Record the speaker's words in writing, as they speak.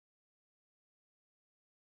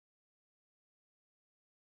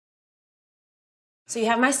So you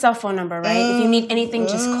have my cell phone number, right? If you need anything,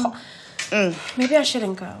 just call. Maybe I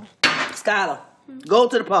shouldn't go. Skylar, go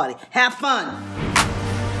to the party. Have fun.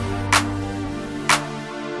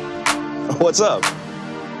 What's up?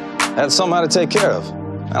 I have something to take care of.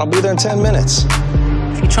 I'll be there in 10 minutes.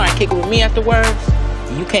 If you try and kick it with me afterwards,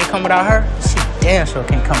 you can't come without her. She damn sure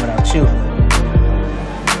can't come without you.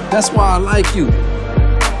 That's why I like you.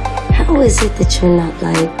 How is it that you're not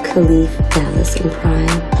like Khalif, Dallas, and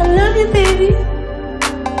Prime? I love you, baby.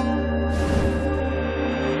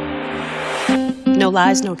 No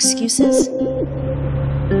lies, no excuses.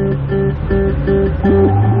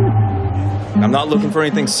 I'm not looking for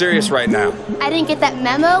anything serious right now. I didn't get that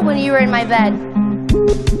memo when you were in my bed.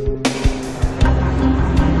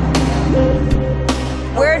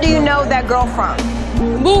 Where do you know that girl from?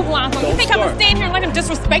 Move, Lonzo. You think I'm gonna stand here and let him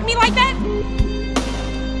disrespect me like that?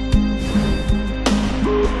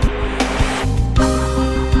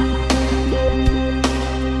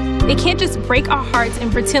 They can't just break our hearts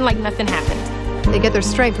and pretend like nothing happened. They get their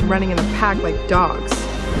strength from running in a pack like dogs.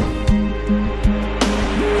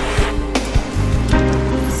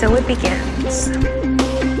 So it begins.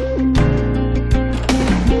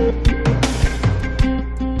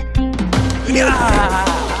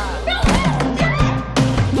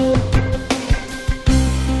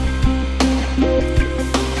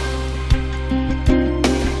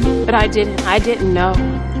 But I didn't know.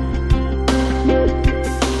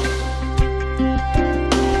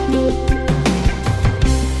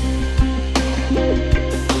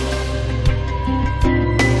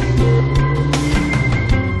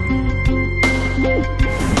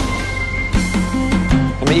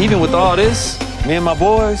 I mean, even with all this, me and my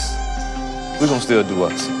boys, we're gonna still do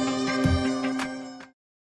us.